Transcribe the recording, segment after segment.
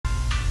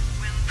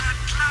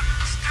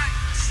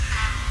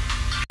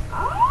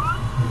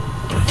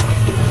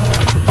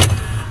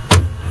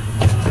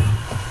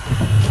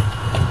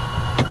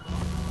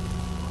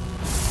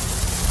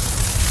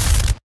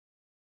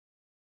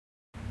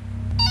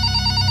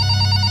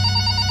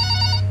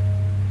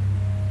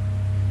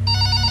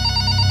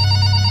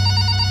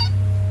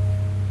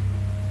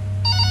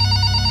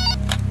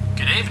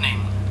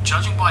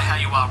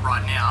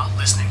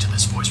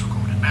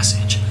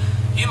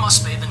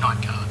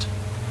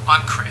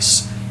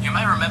voice. You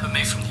may remember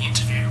me from the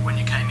interview when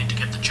you came in to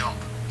get the job,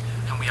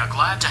 and we are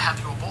glad to have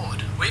you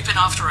aboard. We've been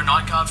after a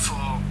night guard for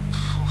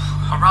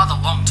a rather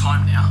long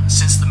time now,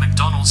 since the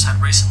McDonald's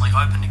had recently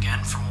opened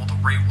again from all the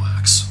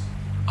reworks.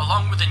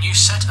 Along with a new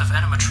set of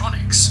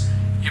animatronics,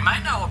 you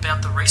may know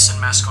about the recent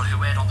mascot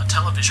who aired on the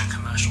television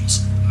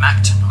commercials,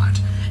 Mac tonight.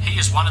 He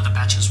is one of the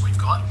batches we've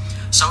got,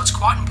 so it's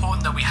quite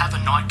important that we have a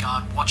night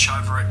guard watch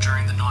over it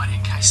during the night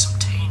in case some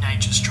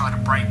teenagers try to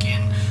break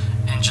in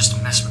and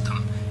just mess with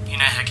them. You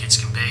know how kids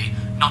can be,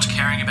 not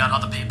caring about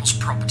other people's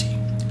property.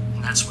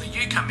 And that's where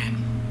you come in.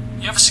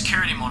 You have a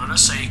security monitor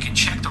so you can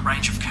check the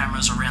range of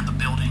cameras around the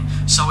building,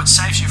 so it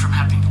saves you from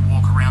having to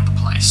walk around the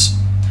place.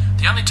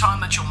 The only time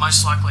that you'll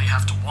most likely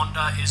have to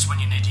wander is when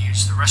you need to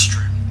use the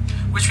restroom,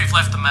 which we've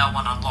left the male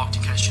one unlocked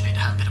in case you need to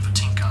have a bit of a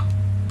tinker.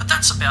 But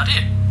that's about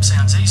it.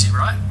 Sounds easy,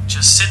 right?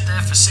 Just sit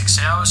there for 6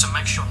 hours and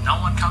make sure no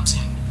one comes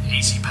in.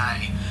 Easy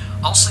pay.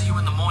 I'll see you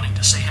in the morning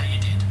to see how you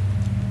did.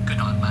 Good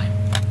night, mate.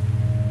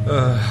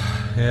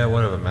 Yeah,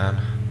 whatever,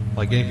 man.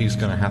 Like, anything's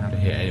gonna happen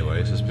here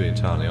anyways, let's be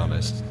entirely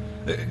honest.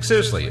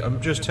 Seriously, I'm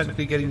just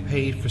technically getting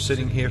paid for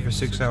sitting here for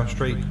 6 hours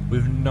straight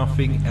with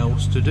nothing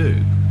else to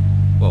do.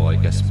 Well, I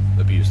guess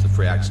abuse the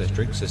free access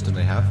drink system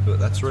they have, but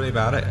that's really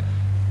about it.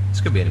 It's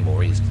gonna be any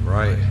more easy,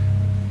 right?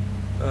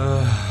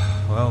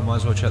 Well, might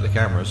as well check the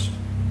cameras,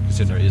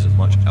 considering there isn't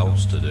much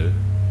else to do.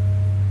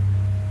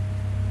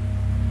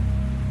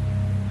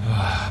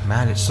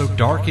 Man, it's so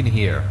dark in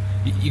here.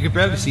 You can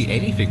barely see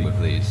anything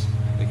with these.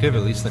 They could have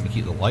at least let me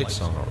keep the lights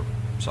on or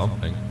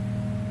something.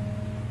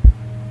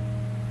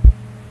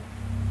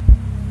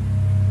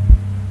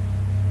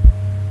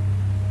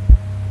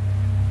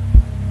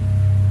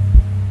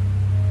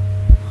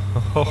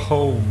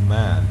 Oh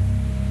man,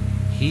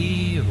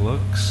 he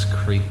looks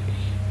creepy.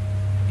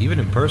 Even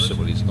in person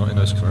when he's not in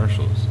those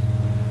commercials.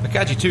 I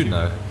catch you too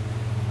now.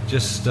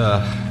 Just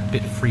a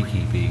bit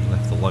freaky being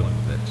left alone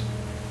with it.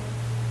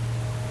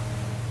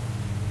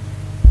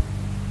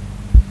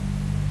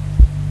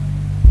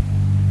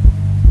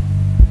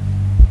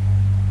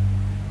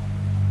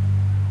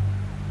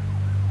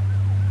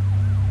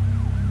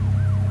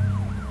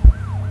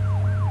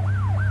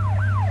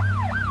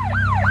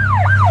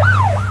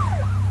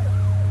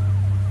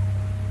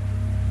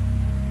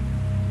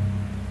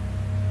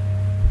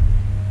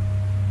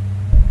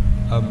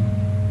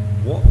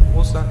 What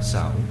was that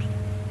sound?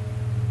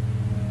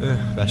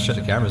 Best check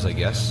the cameras, I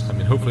guess. I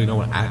mean, hopefully no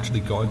one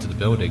actually got into the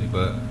building,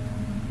 but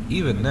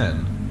even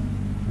then,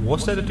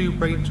 what's there to do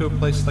breaking into a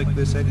place like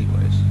this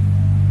anyways?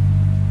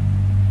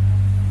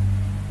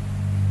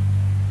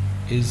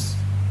 Is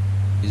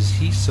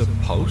he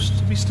supposed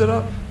to be stood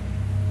up?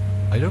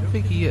 I don't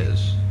think he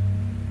is.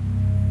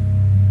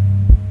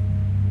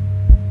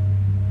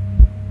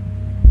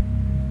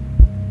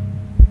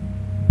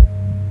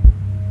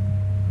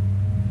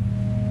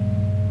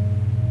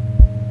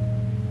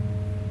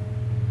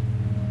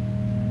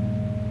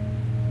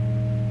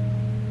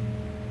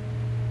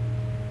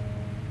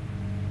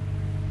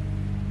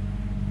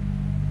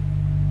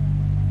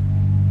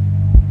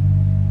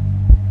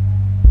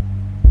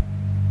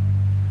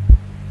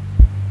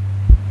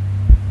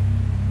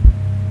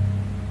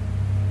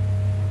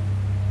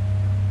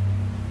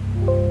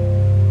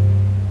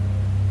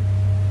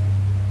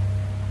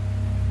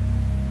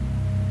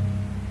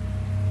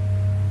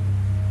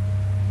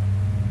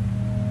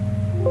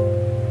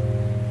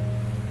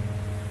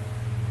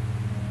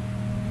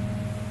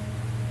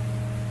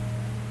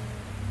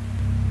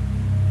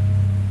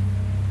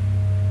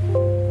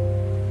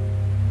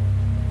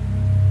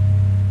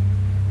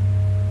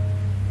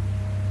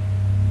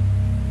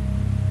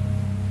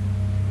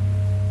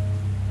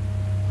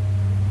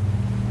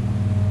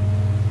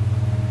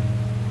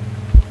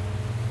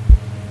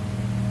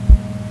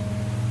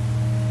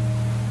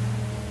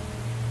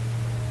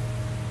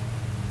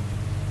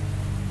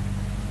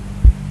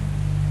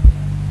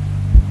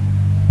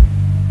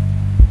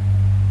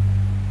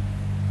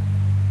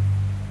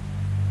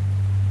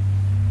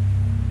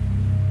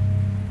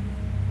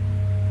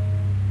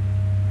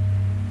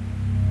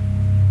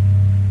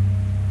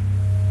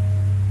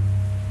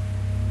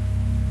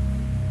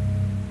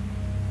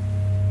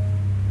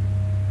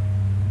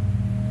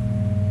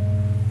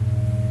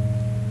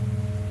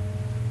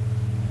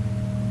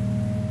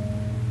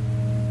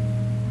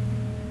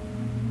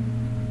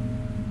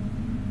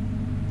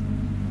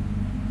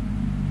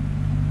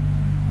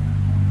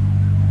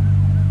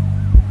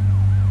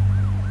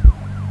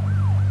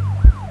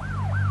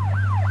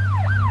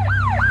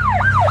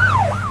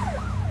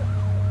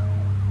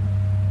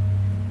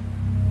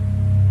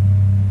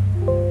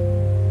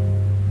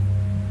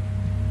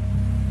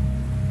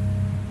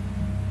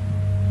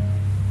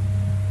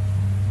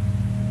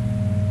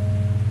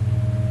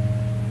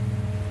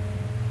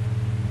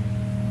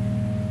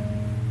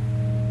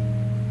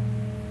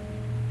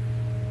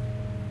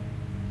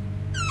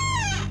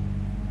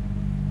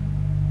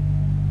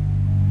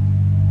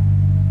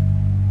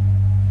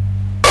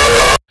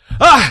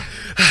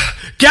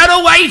 Get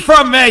away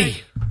from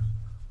me!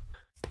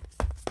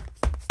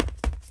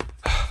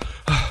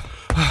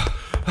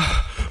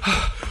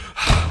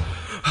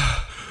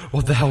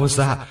 What the hell was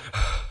that?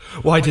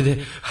 Why did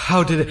it?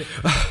 How did it?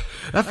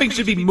 That thing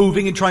should be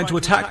moving and trying to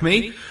attack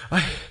me.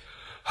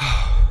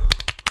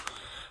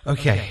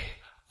 Okay,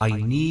 I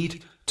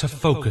need to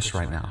focus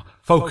right now.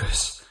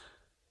 Focus.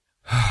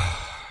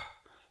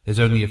 There's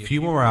only a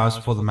few more hours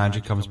before the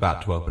magic comes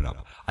back to open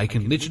up. I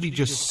can literally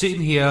just sit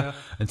in here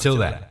until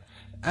then.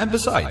 And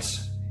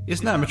besides,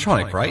 it's an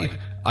animatronic, right?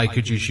 I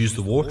could just use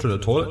the water in the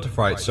toilet to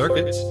fry its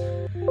circuits.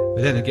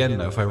 But then again,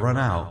 though, if I run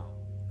out,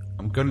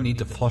 I'm gonna need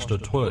to flush the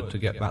toilet to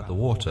get back the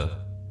water.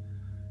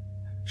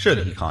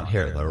 Surely he can't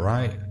hear it though,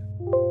 right?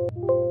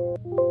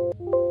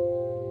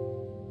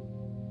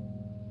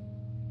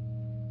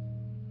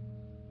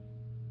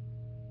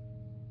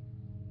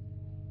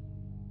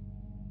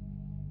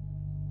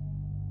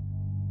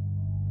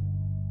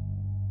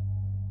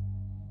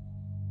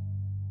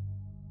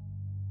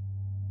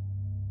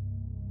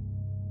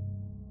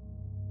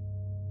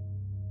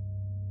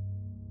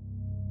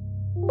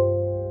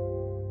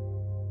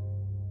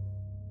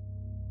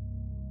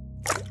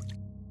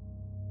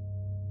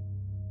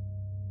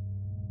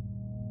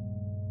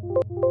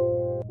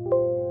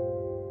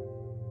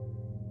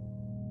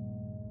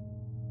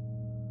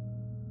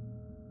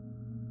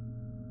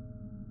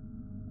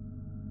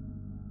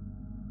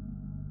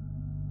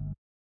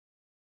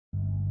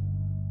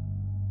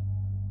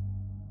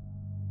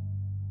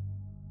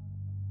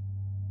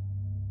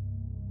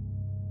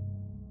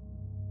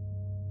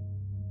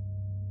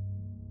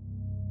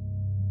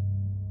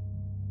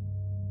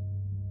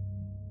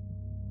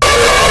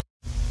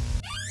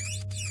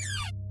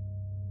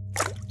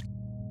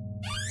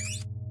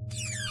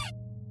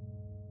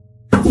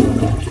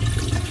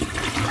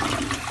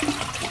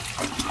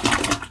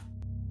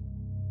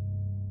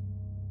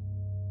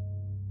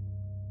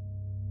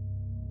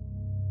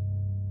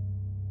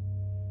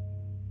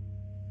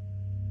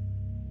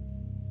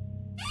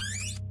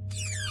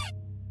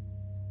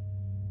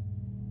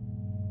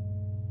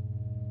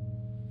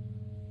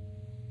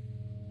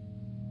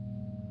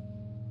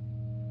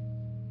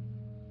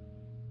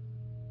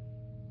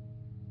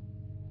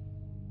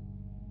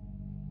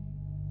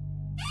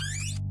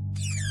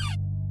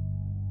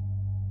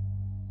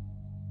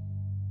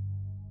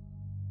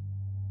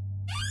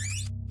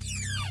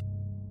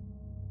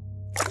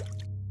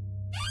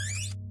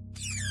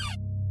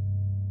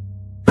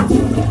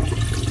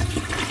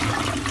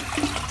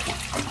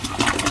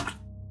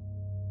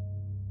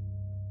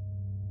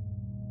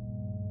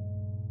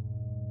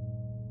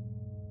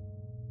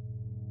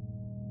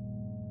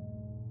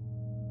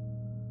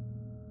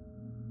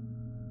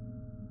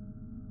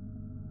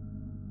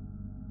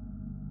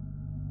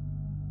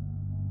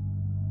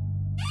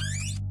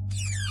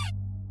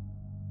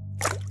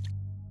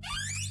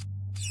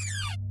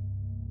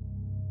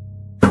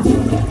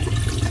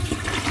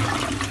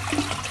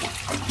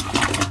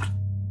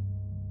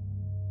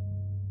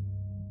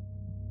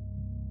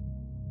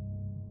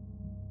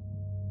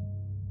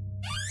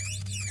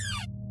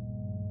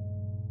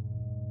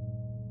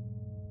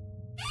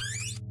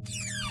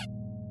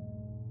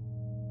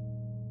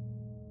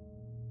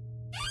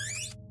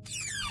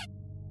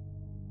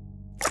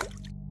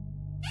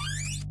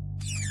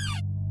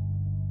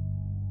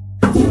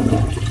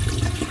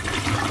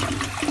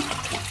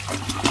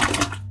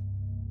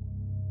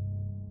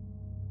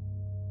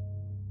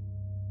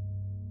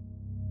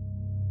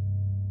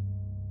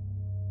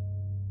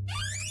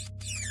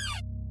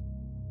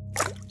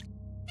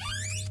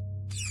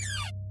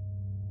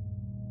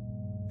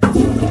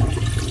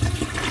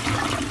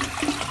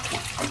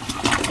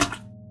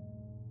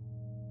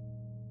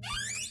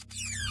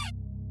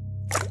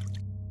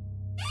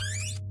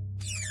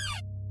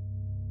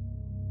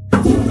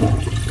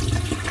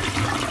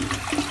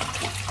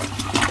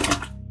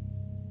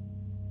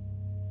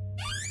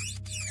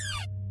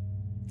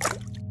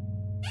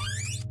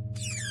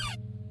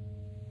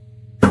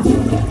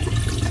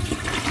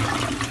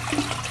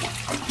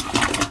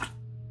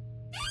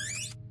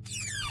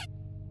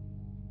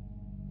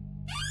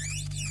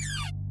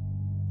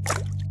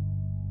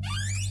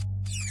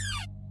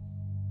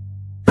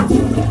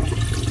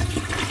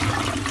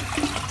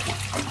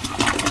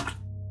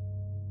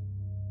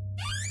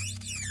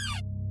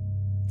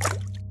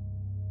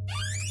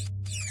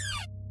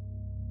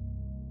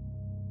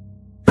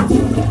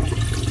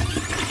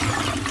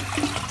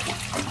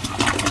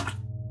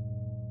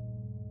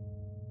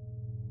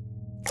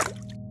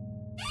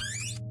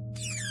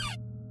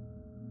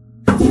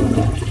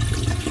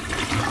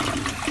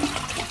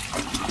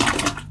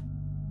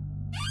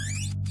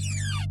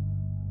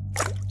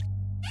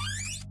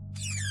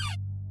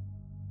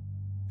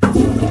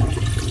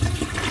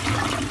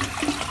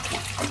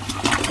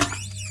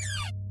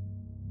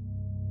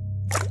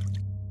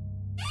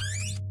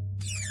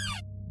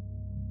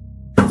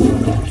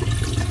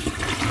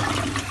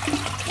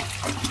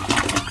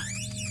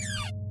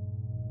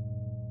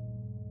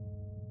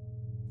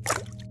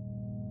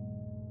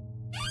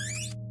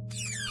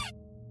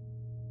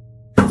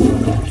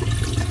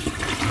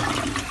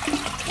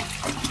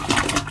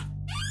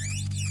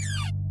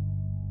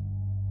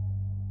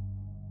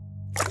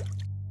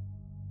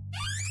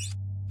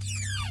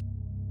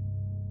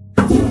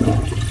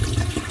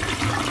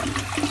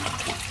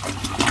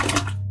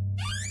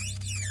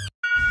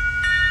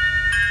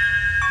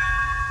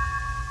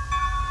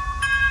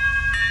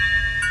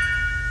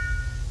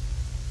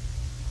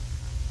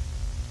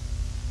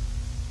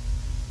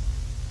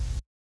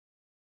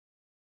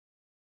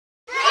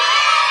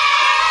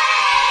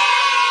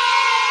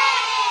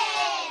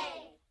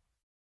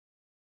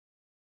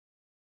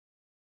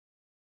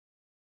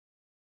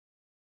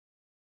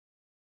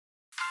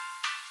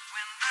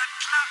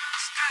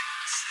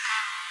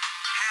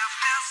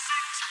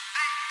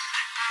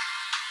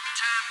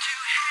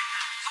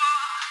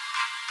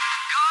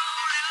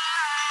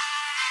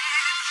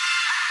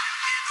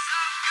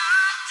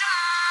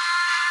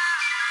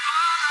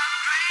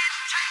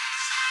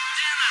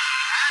 winner,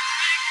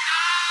 and